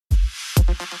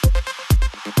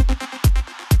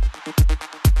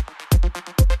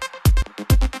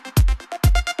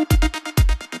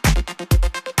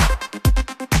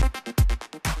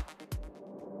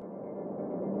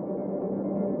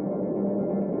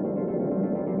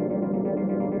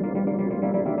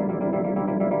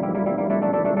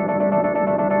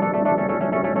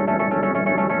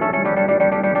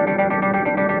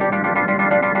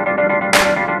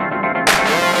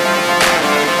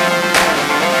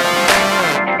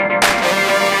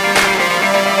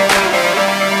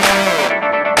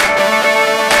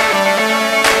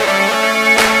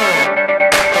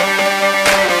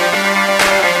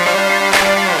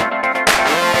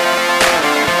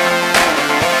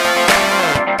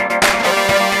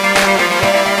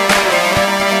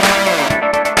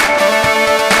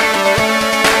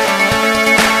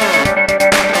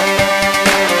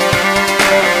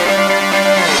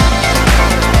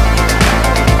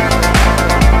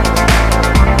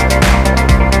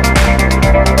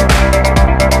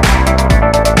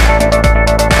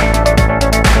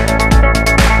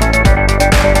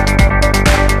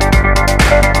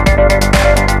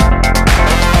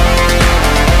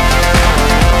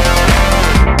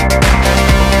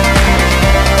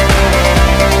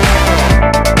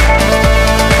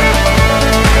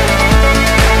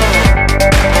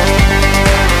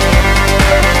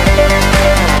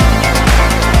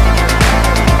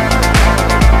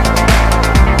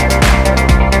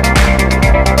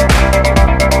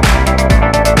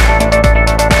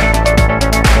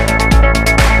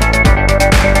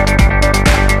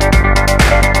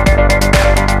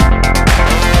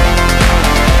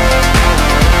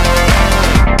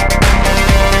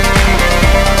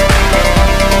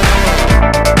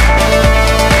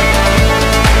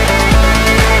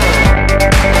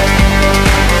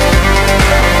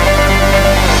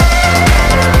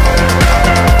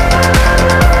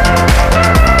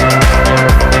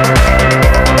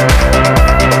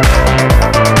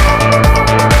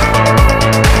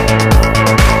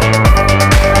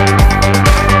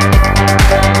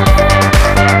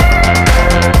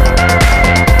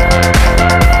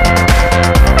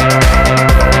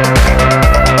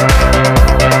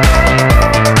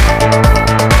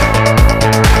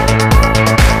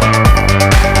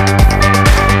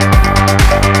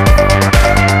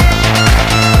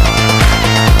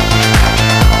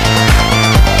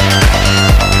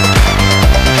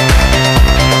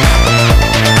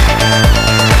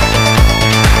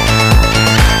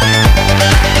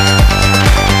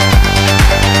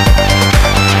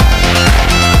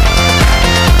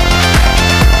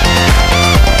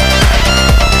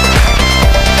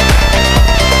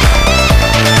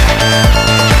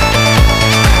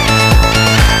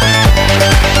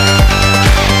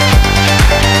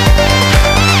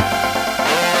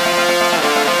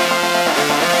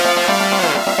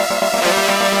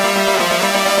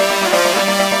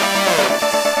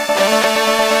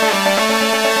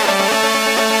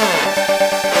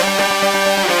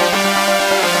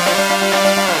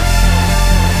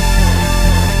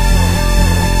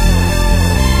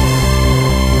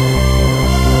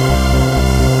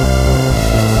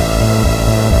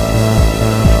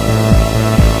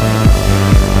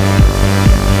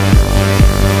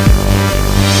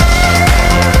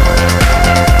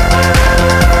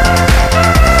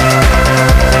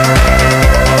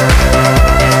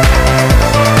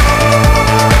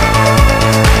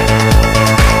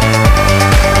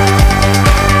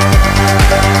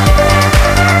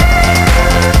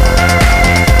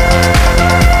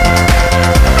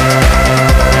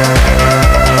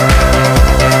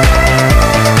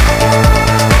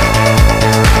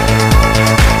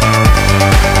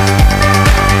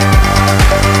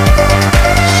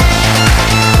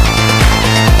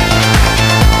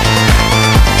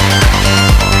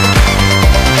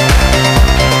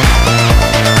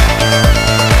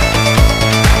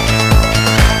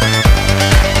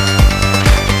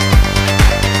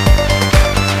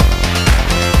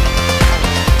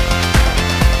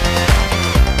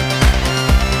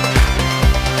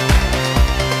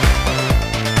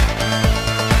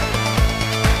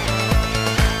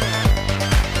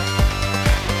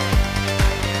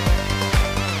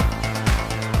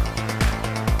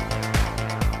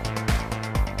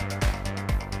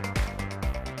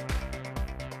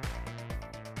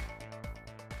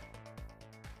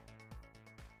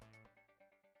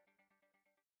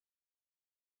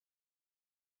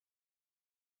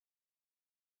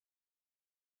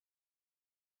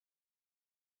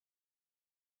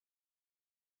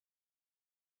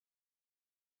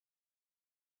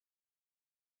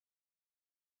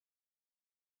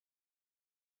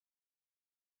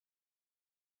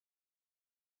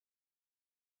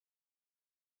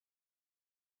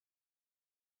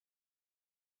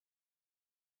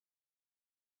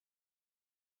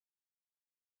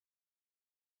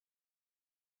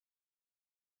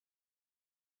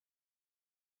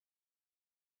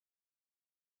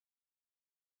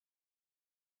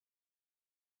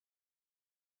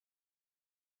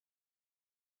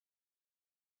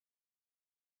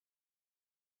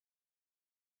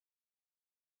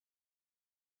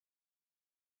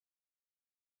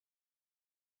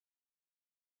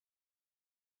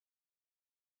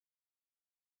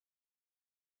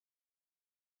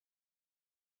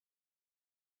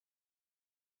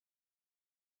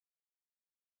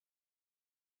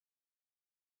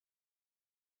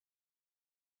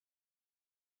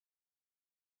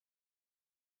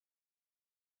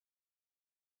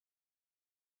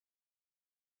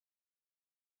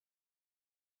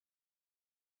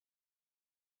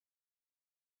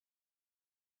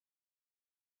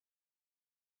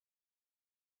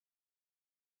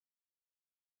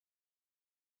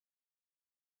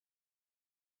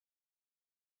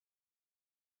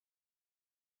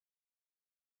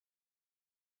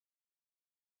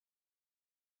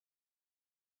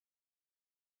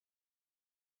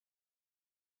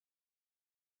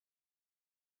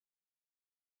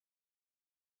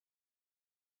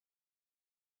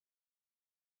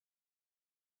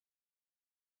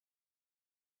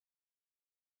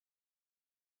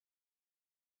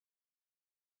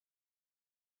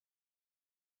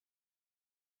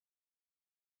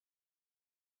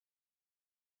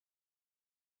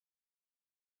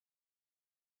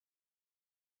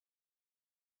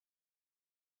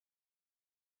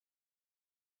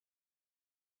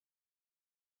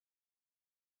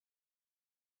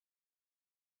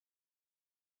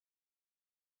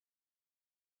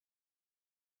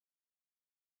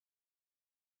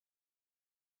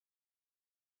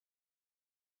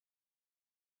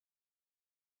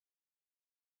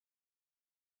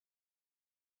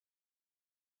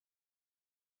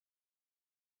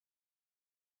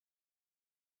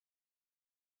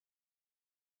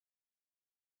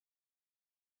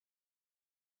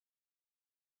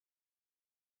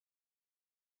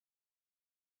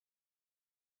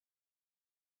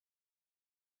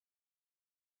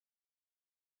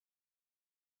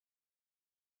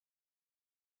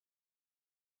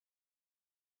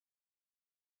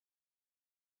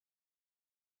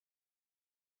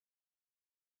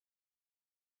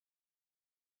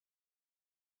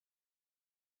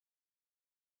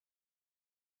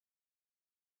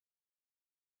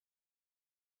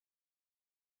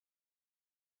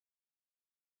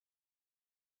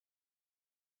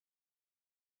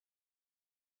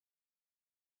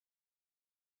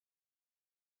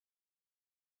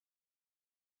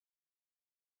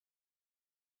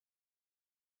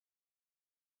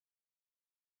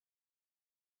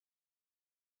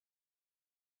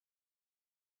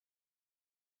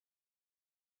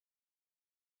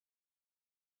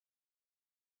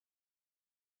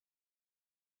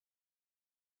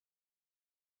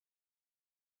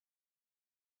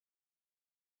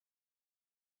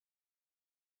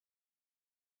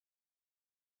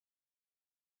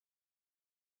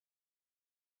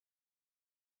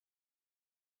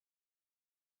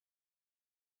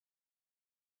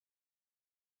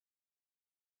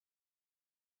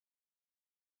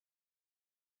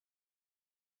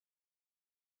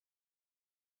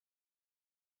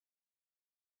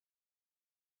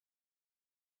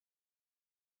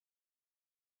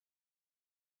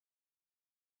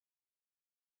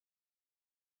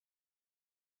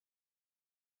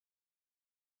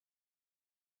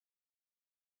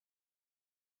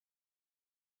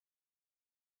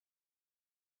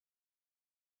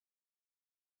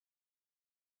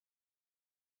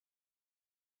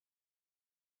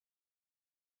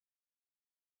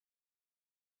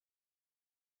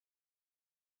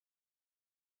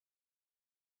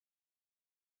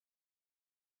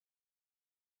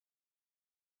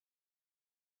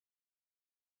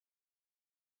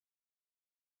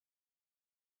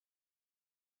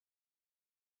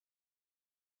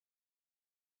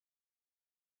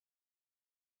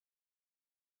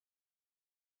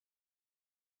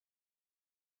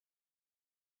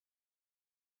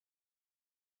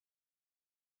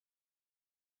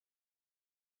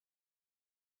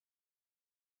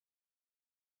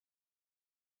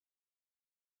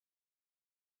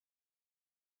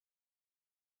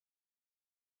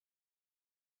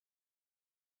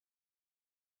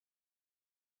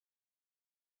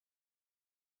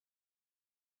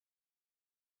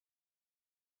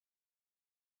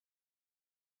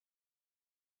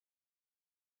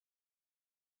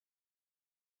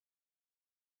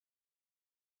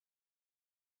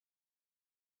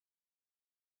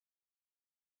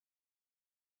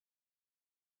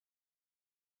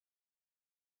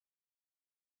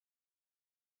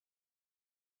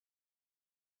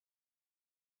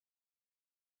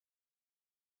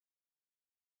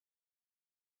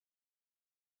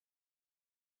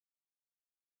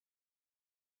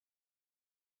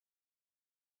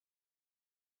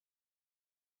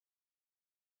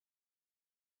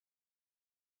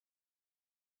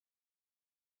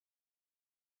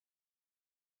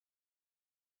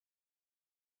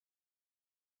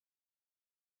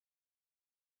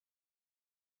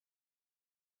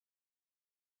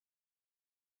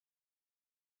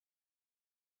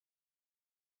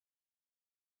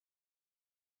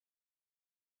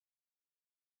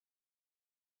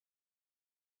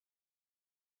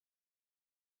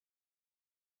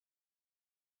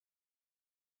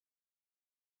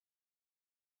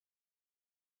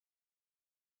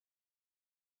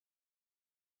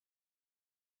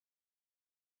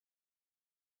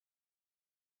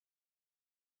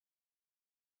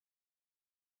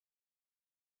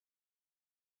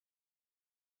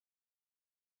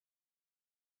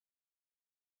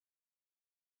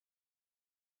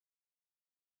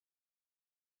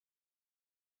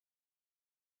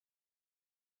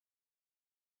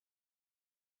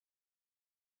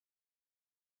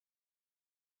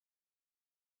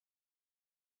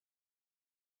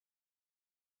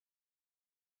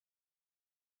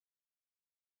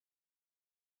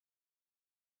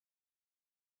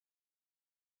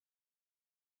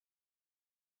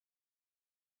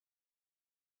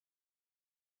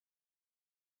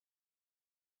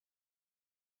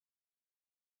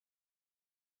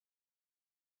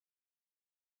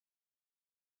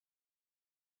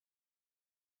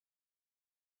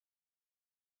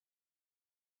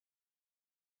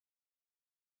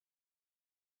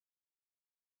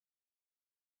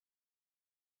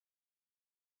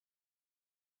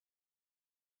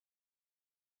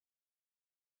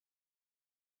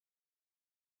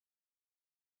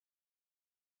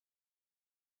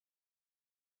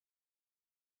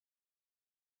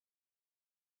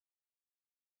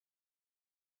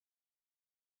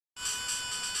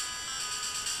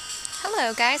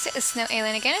Hello guys, it is Snow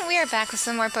Alien again, and we are back with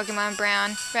some more Pokemon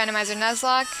Brown Randomizer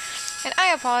Nuzlocke. And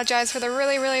I apologize for the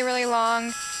really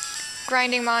long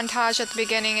grinding montage at the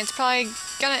beginning. It's probably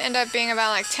gonna end up being about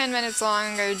like 10 minutes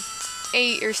long, or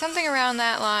 8 or something around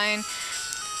that line,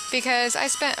 because I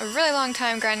spent a really long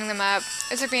time grinding them up.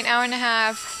 It took me an hour and a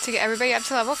half to get everybody up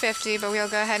to level 50, but we'll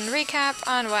go ahead and recap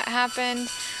on what happened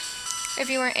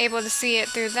if you weren't able to see it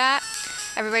through that.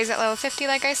 Everybody's at level 50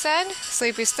 like I said.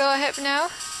 Sleepy's still a Hypno.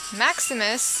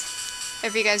 Maximus,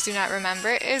 if you guys do not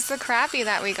remember, is the crappie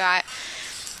that we got.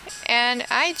 And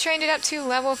I trained it up to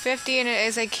level 50 and it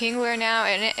is a Kingler now,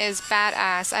 and it is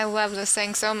badass. I love this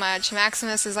thing so much.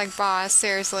 Maximus is like boss,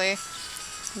 seriously.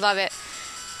 Love it.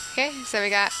 Okay, so we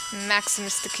got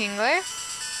Maximus the Kingler.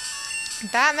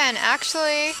 Batman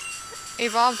actually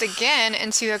evolved again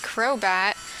into a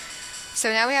Crobat.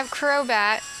 So now we have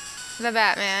Crobat, the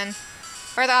Batman.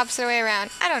 Or the opposite way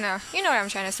around. I don't know. You know what I'm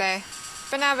trying to say.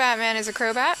 But now Batman is a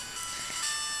Crobat.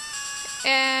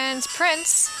 And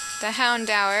Prince, the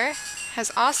Houndour,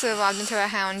 has also evolved into a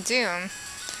Houndoom.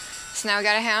 So now we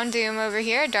got a Houndoom over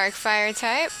here, Dark Fire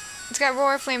type. It's got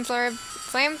Roar, Flamethrower,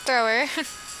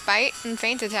 Bite, and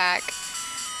Feint Attack.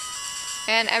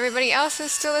 And everybody else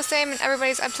is still the same, and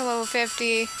everybody's up to level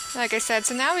 50, like I said.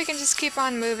 So now we can just keep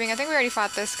on moving. I think we already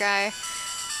fought this guy.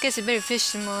 Guess we better fish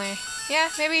some more. Yeah,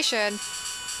 maybe you should.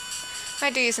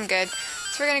 Might do you some good.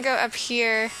 So we're gonna go up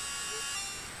here.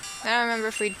 I don't remember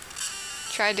if we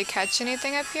tried to catch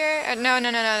anything up here. No.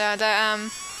 The,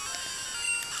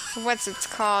 what's it's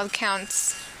called?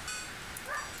 Counts.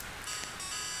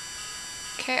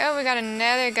 Okay, oh, we got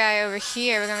another guy over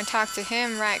here. We're gonna talk to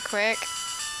him right quick.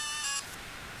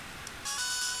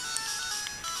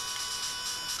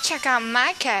 Check out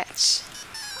my catch.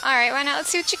 Alright, why not? Let's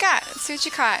see what you got. Let's see what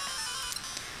you caught.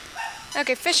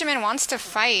 Okay, Fisherman wants to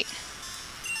fight.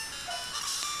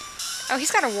 Oh, he's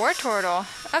got a Wartortle.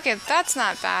 Okay, that's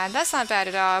not bad. That's not bad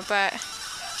at all, but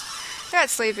we got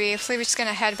Sleepy. Sleepy's just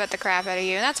gonna headbutt the crap out of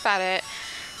you, and that's about it.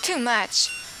 Too much.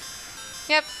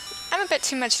 Yep, I'm a bit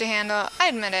too much to handle. I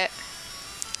admit it.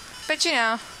 But you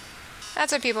know,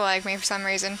 that's what people like me for some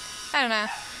reason. I don't know.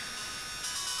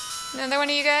 Another one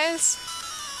of you guys?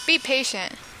 Be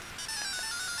patient.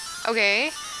 Okay.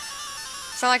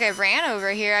 It's not like I ran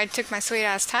over here. I took my sweet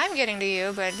ass time getting to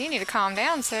you, but you need to calm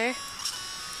down, sir.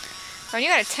 Oh, you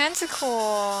got a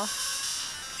Tentacle.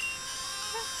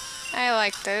 I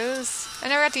like those. I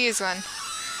never got to use one.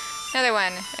 Another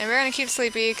one. And we're gonna keep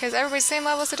Sleepy, because everybody's same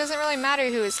level, so it doesn't really matter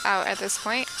who is out at this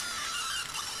point.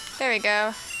 There we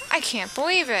go. I can't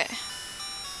believe it.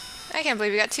 I can't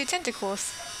believe we got 2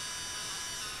 Tentacles.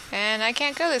 And I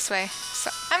can't go this way. So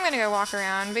I'm gonna go walk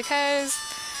around, because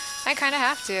I kinda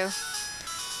have to.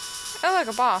 Oh, look,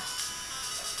 a ball.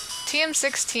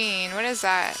 TM16. What is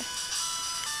that?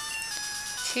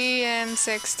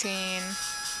 TM16.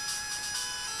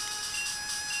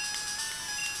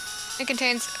 It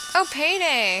contains... Oh,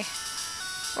 Payday!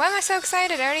 Why am I so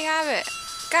excited? I already have it.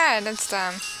 God, that's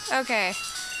dumb. Okay.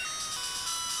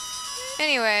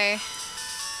 Anyway.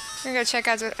 We're gonna go check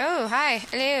out... Oh, hi.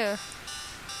 Hello.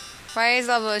 Why is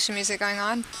Evolution music going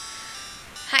on?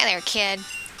 Hi there, kid.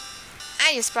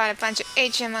 I just bought a bunch of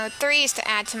HMO3s to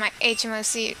add to my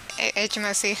HMO3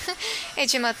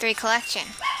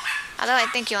 collection. Although I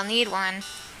think you'll need one.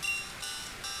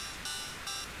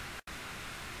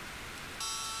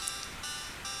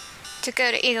 To go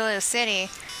to Igloo City.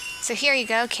 So here you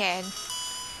go, kid.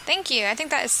 Thank you. I think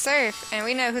that is Surf. And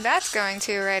we know who that's going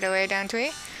to right away, don't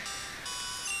we?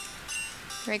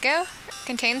 Here we go.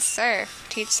 Contains Surf.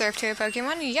 Teach Surf to a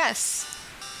Pokemon? Yes.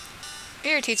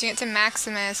 You're teaching it to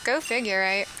Maximus. Go figure,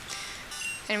 right?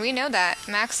 And we know that.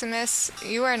 Maximus,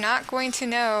 you are not going to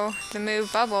know the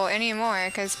move Bubble anymore,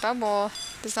 because Bubble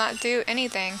does not do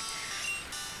anything.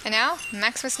 And now,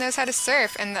 Maximus knows how to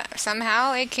surf, and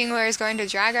somehow a Kingler is going to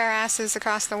drag our asses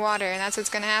across the water, and that's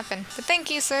what's going to happen. But thank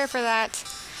you, sir, for that.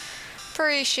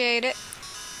 Appreciate it.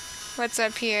 What's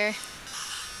up here?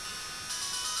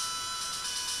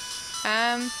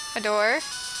 A door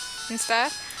and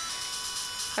stuff.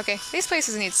 Okay, these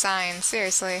places need signs,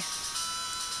 seriously.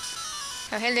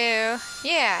 Oh, hello.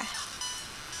 Yeah.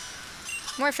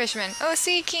 More fishermen. Oh,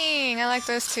 Sea King! I like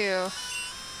those too.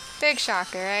 Big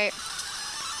shocker, right?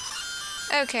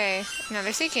 Okay,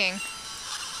 another Sea King.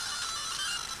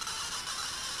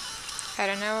 I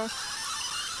don't know.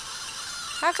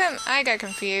 How come I got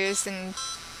confused and...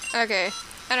 Okay,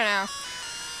 I don't know.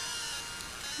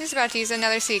 He's about to use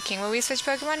another Sea King. Will we switch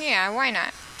Pokemon? Yeah, why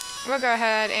not? We'll go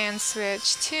ahead and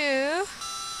switch to...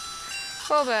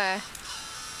 Bulba.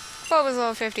 Bulba's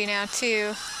level 50 now,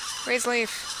 too. Raise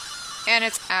Leaf. And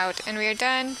it's out. And we are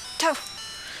done. Toe!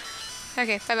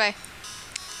 Okay, bye-bye.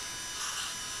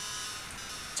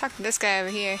 talk to this guy over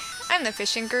here. I'm the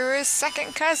fishing guru's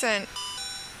second cousin.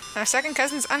 Our second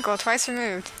cousin's uncle, twice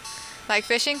removed. Like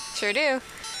fishing? Sure do.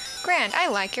 Grand, I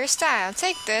like your style.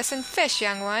 Take this and fish,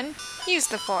 young one. Use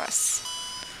the force.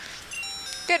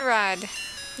 Good rod.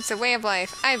 It's a way of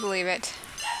life. I believe it.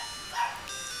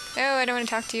 Oh, I don't want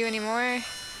to talk to you anymore.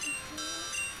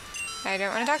 I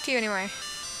don't want to talk to you anymore.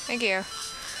 Thank you.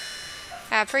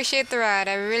 I appreciate the ride.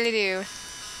 I really do.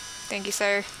 Thank you,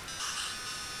 sir.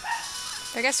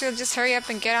 I guess we'll just hurry up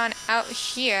and get on out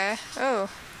here. Oh.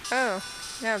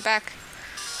 No, back.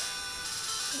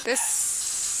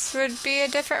 This would be a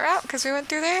different route because we went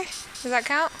through there. Does that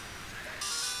count?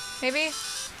 Maybe?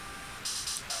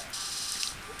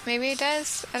 Maybe it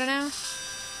does? I don't know.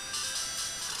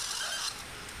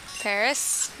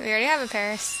 Paris? We already have a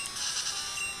Paris.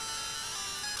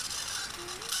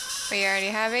 We already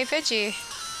have a Pidgey.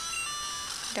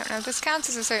 Don't know if this counts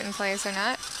as a certain place or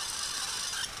not.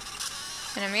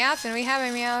 And a Meowth, and we have a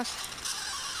Meowth.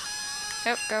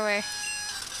 Nope, go away.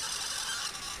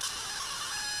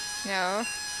 No.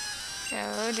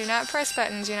 No, do not press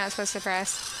buttons you're not supposed to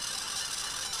press.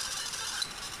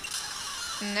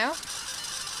 No.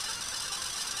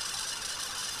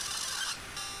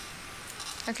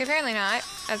 Okay, apparently not.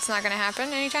 That's not gonna happen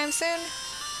anytime soon.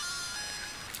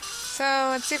 So,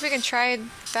 let's see if we can try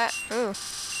that. Ooh.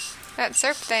 That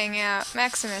surf thing out.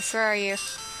 Maximus, where are you?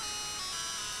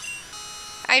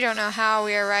 I don't know how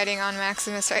we are riding on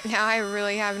Maximus right now. I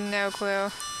really have no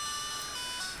clue.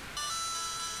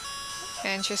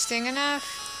 Interesting enough.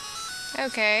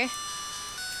 Okay.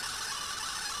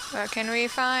 What can we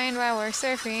find while we're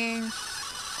surfing?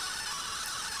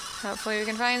 Hopefully we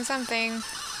can find something.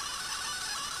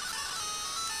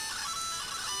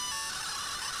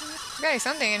 There's gotta be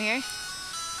something in here.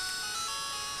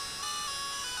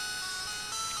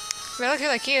 But look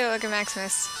like you. Look at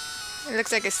Maximus. It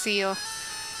looks like a seal.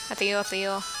 A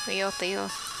seal.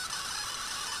 You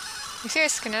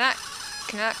serious? Cannot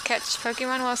catch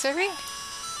Pokemon while surfing?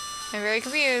 I'm very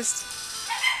confused.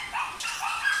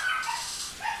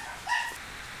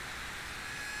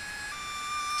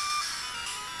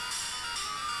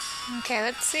 Okay,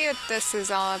 let's see what this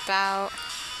is all about.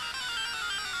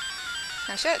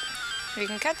 Oh shit. We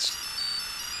can catch...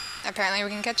 Apparently we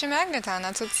can catch a Magneton.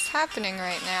 That's what's happening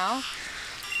right now.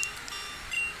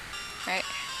 Right.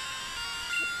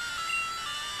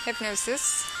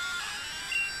 Hypnosis.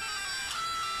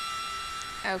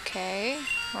 Okay.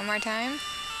 One more time.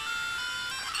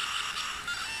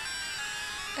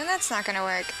 And that's not gonna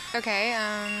work. Okay,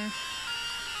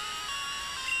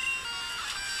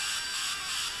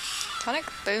 Tonic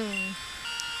Boom.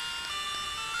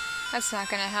 That's not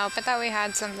gonna help. I thought we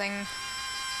had something.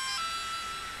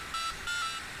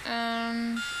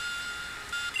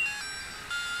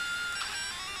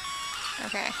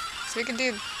 Okay, so we could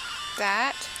do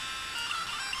that.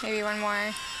 Maybe one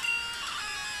more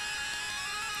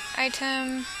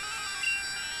item.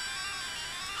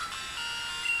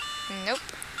 Nope.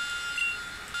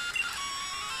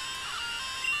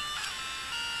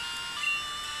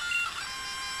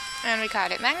 And we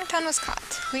caught it. Magneton was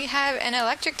caught. We have an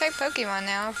electric type Pokemon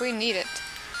now if we need it.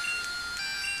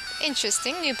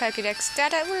 Interesting. New Pokédex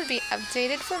data will be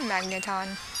updated for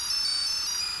Magneton.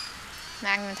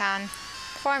 Magneton.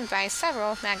 Formed by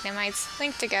several Magnemites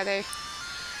linked together.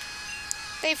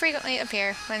 They frequently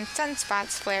appear when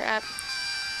sunspots flare up.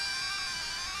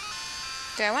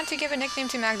 Do I want to give a nickname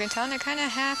to Magneton? I kinda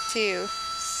have to.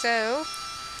 So...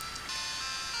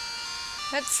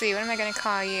 let's see, what am I going to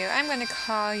call you? I'm going to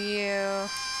call you...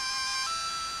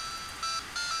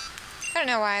 I don't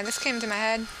know why, this came to my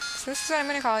head. So this is what I'm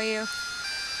going to call you.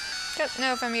 Don't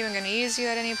know if I'm even going to use you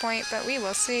at any point, but we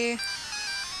will see.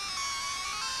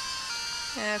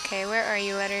 Okay, where are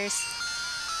you, letters?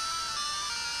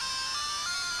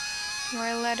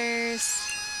 More letters.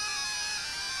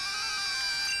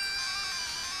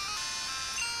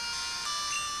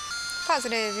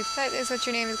 Positive. If that is what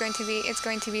your name is going to be, it's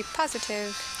going to be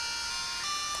positive.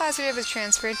 Positive is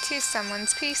transferred to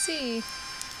someone's PC.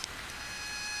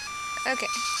 Okay,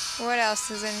 what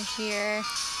else is in here?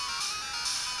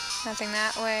 Nothing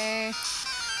that way.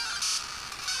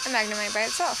 A Magnemite by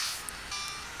itself.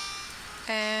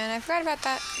 And I forgot about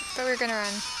that, but we're gonna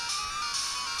run.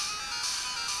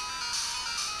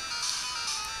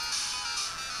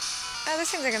 Oh, this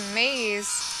seems like a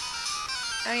maze.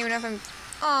 I don't even know if I'm...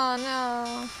 oh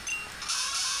no.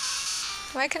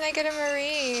 Why can't I get a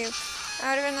Mareep? I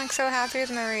would have been like so happy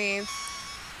with Mareep.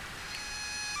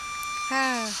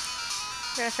 Ah.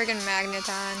 Got a friggin'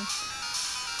 Magneton.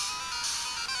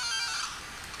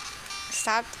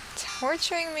 Stop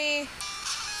torturing me.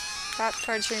 Stop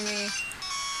torturing me.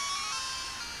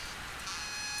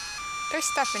 There's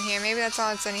stuff in here. Maybe that's all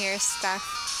that's in here is stuff.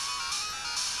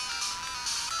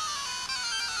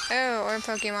 Oh, or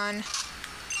Pokemon.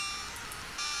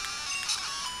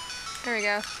 There we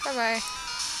go. Bye-bye.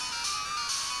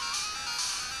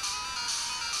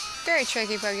 Very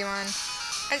tricky Pokemon.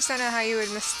 I just don't know how you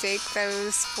would mistake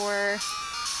those for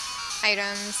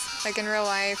items, like in real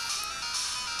life.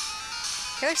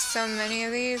 Okay, there's so many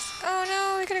of these. Oh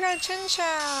no, we could've got a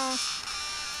Chinchou!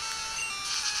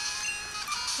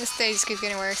 This stage just keeps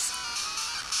getting worse.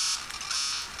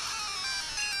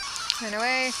 Run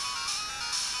away.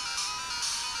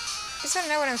 I just don't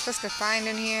know what I'm supposed to find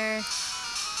in here.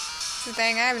 That's the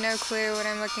thing, I have no clue what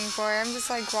I'm looking for. I'm just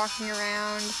like walking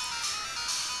around,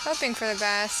 hoping for the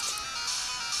best.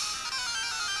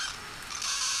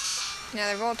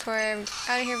 Another Voltorb.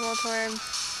 Out of here, Voltorb.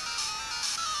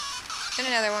 And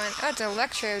another one. Oh, it's an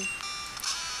Electrode.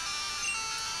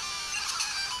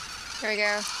 There we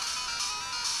go.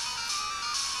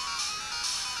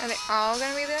 Are they all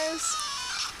gonna be those?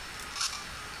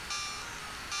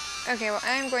 Okay, well,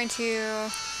 I'm going to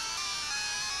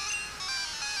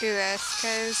do this,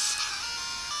 because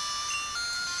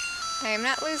I am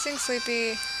not losing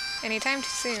Sleepy anytime too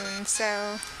soon,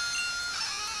 so...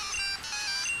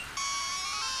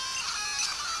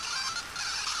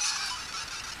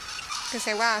 I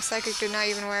say, wow, Psychic did not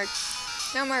even work.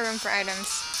 No more room for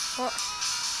items. Well,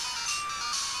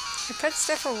 I put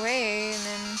stuff away, and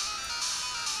then...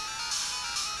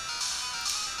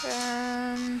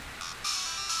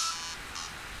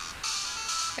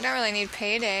 I don't really need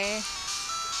Payday.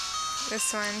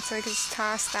 This one, so I can just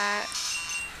toss that.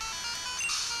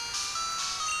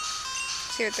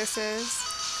 See what this is.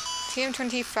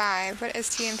 TM25. What is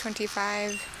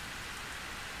TM25?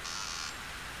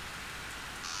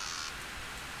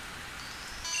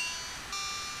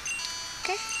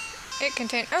 Okay. It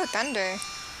contains... Oh, Thunder.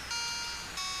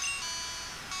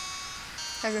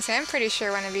 I was gonna say, I'm pretty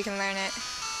sure one of you can learn it.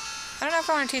 I don't know if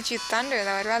I want to teach you Thunder,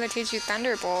 though. I'd rather teach you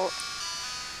Thunderbolt.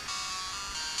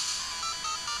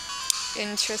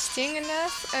 Interesting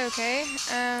enough. Okay.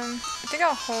 I think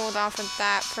I'll hold off of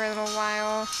that for a little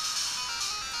while.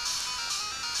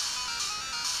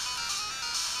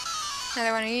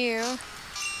 Another one of you.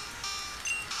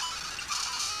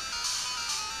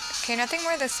 Okay, nothing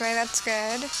more this way. That's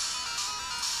good.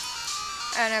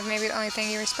 I don't know if maybe the only thing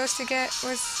you were supposed to get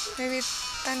was maybe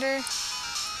Thunder.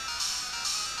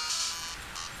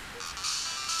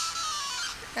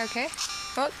 Okay.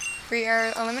 Well, we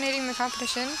are eliminating the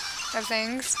competition of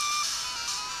things.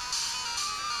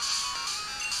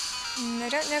 And I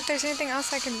don't know if there's anything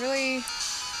else I could really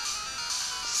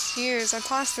just use. I'll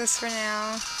toss this for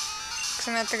now, because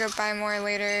I'm going to have to go buy more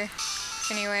later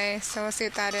anyway, so we'll see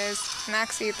what that is.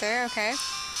 Max Ether, okay.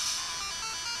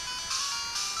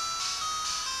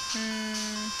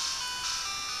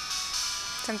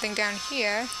 Something down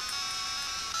here.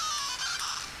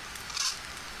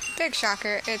 Big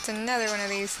shocker, it's another one of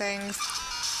these things.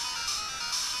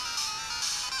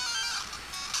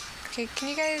 Okay, can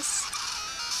you guys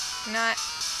not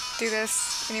do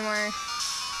this anymore?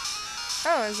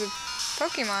 Oh, there's a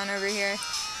Pokemon over here.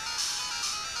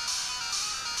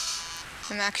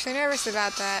 I'm actually nervous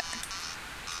about that.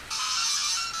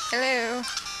 Hello.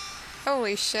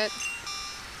 Holy shit.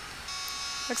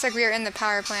 Looks like we are in the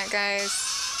power plant, guys.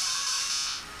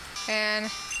 And...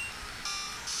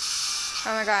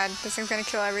 oh my god, this thing's gonna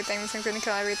kill everything. This thing's gonna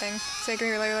kill everything. It's making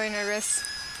me really, really nervous.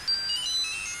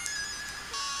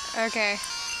 Okay.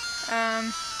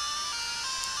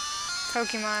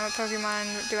 Pokemon. What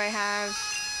Pokemon do I have?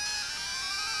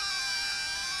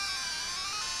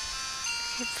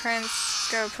 Okay, Prince.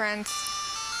 Go, Prince.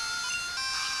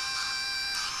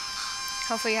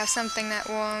 Hopefully you have something that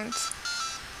won't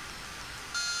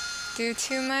do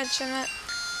too much in that.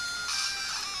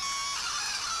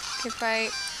 Good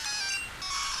bite.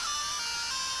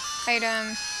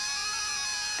 Item.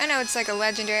 I know it's like a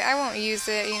legendary. I won't use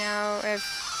it, you know, if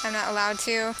I'm not allowed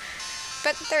to.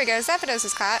 But there we go. Zapdos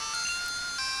is caught.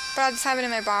 But I'll just have it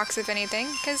in my box if anything,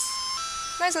 because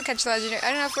might as well catch the legendary.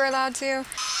 I don't know if we're allowed to.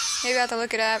 Maybe I'll have to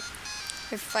look it up.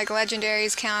 If like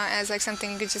legendaries count as like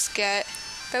something you could just get.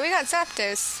 But we got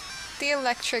Zapdos, the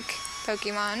electric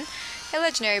Pokemon. A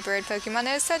legendary bird Pokemon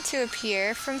that is said to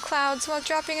appear from clouds while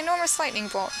dropping enormous lightning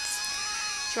bolts.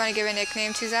 Do you want to give a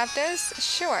nickname to Zapdos?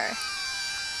 Sure.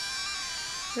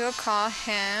 We'll call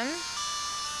him...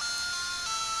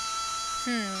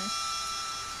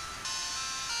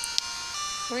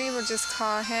 we will just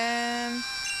call him...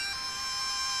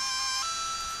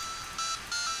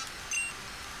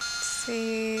 let's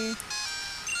see...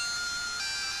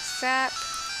 Zap...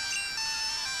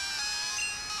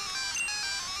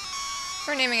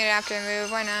 We're naming it after a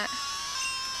move, why not?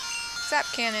 Zap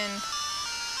Cannon.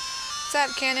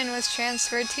 Zap Cannon was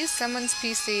transferred to someone's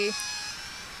PC.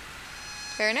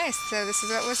 Very nice, so this is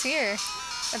what was here.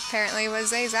 Apparently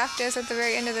was a Zapdos at the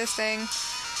very end of this thing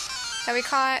that we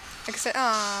caught, except,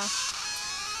 aww.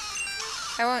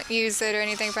 I won't use it or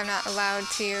anything if I'm not allowed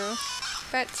to,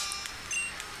 but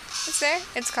it's there,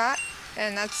 it's caught,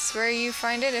 and that's where you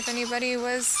find it if anybody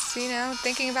was, you know,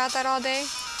 thinking about that all day.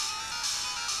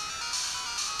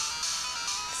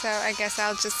 So I guess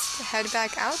I'll just head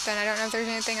back out then. I don't know if there's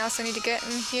anything else I need to get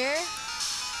in here.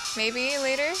 Maybe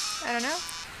later, I don't know.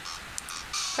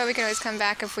 But we can always come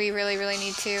back if we really, really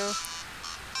need to.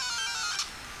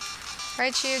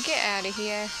 Raichu, get out of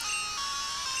here.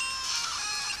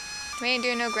 We ain't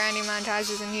doing no grinding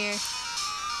montages in here.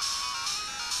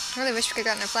 I really wish we could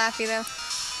have gotten a Flaffy though.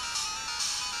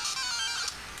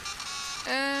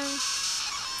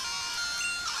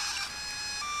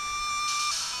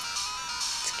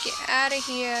 Let's get out of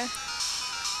here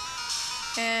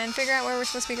and figure out where we're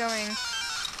supposed to be going.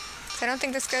 'Cause I don't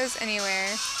think this goes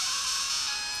anywhere.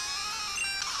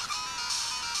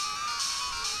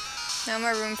 No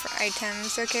more room for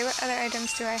items. Okay, what other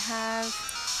items do I have?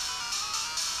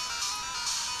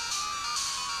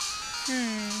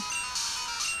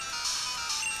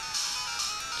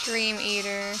 Dream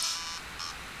Eater.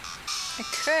 I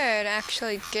could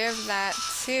actually give that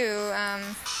to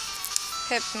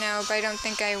Hypno, but I don't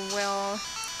think I will.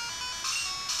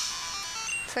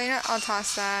 So you know what? I'll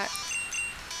toss that.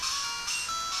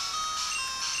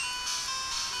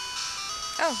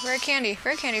 Oh, rare candy.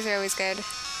 Rare candies are always good.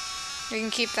 We can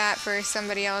keep that for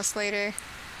somebody else later.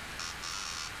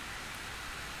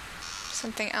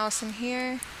 Something else in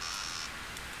here.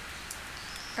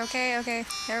 Okay,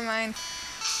 never mind.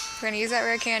 We're gonna use that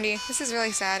rare candy. This is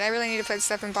really sad. I really need to put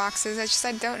stuff in boxes. I just,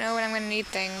 I don't know when I'm gonna need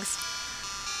things.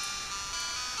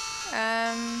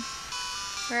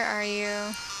 Where are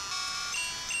you?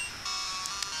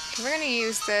 Okay, we're gonna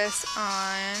use this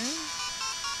on...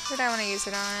 What do I want to use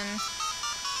it on?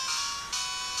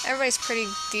 Everybody's pretty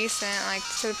decent, like,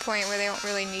 to the point where they don't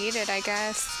really need it, I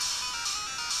guess.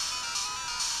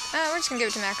 We're just gonna give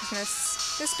it to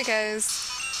Maximus, just because.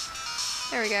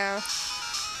 There we go.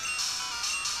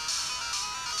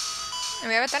 And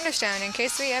we have a Thunderstone in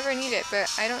case we ever need it,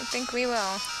 but I don't think we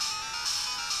will.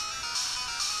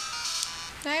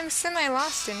 I am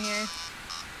semi-lost in here.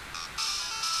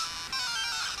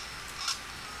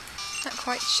 Not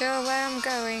quite sure where I'm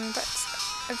going, but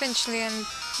eventually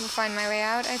will find my way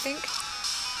out, I think.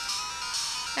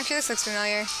 Actually, this looks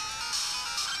familiar.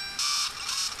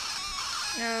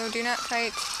 No, do not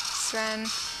fight, Sven.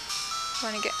 I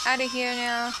want to get out of here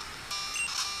now.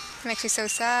 It makes me so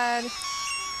sad.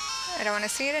 I don't want to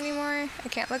see it anymore. I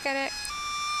can't look at it.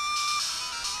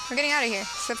 We're getting out of here.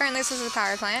 So apparently this is the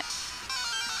power plant.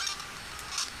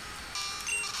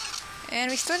 And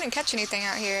we still didn't catch anything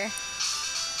out here.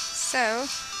 So,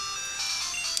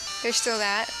 there's still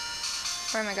that.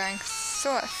 Where am I going?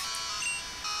 South.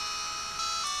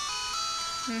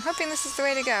 I'm hoping this is the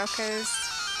way to go, because...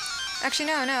 Actually,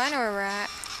 no, I know where we're at.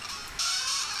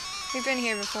 We've been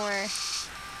here before.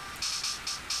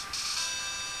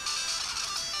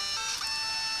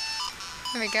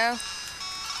 There we go.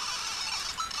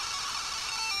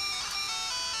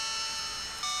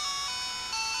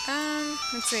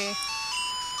 Let's see.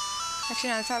 Actually,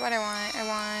 no, that's not what I want.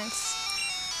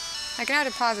 I can now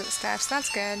deposit stuff, so that's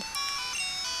good.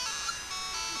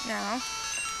 No.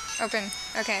 Open.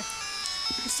 Okay.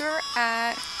 So we're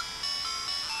at...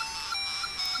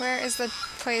 Where is the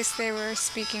place they were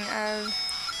speaking of?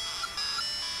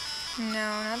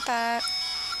 No, not that.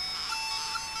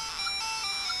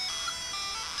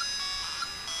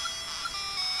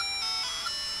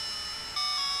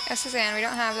 Suzanne, we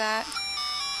don't have that.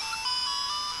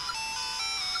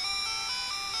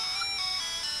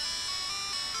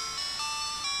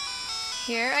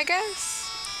 Here, I guess?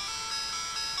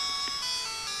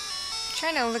 I'm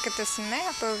trying to look at this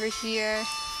map over here.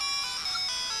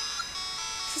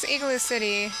 This is Igloo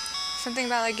City. Something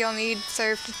about like you'll need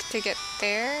surf to get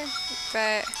there,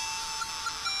 but...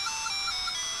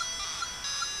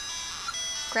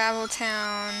 Gravel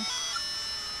Town.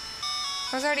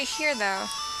 I was already here though,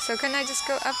 so couldn't I just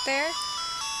go up there? I'm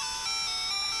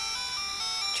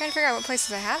trying to figure out what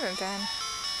places I haven't been.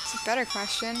 It's a better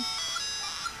question.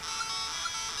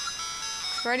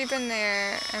 I've already been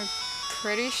there. I'm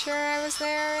pretty sure I was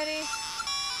there already.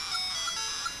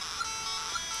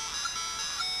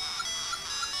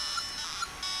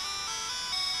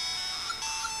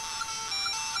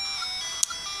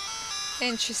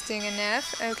 Interesting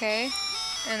enough. Okay.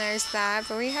 And there's that,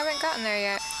 but we haven't gotten there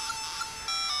yet.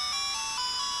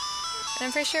 And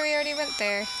I'm pretty sure we already went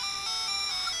there.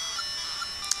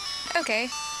 Okay,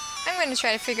 I'm going to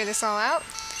try to figure this all out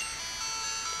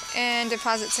and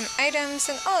deposit some items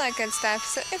and all that good stuff.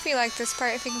 So if you like this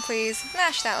part, if you can please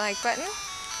mash that like button,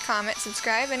 comment,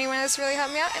 subscribe. Anyone else really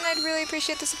helped me out, and I'd really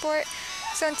appreciate the support.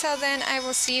 So until then, I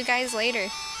will see you guys later.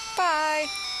 Bye!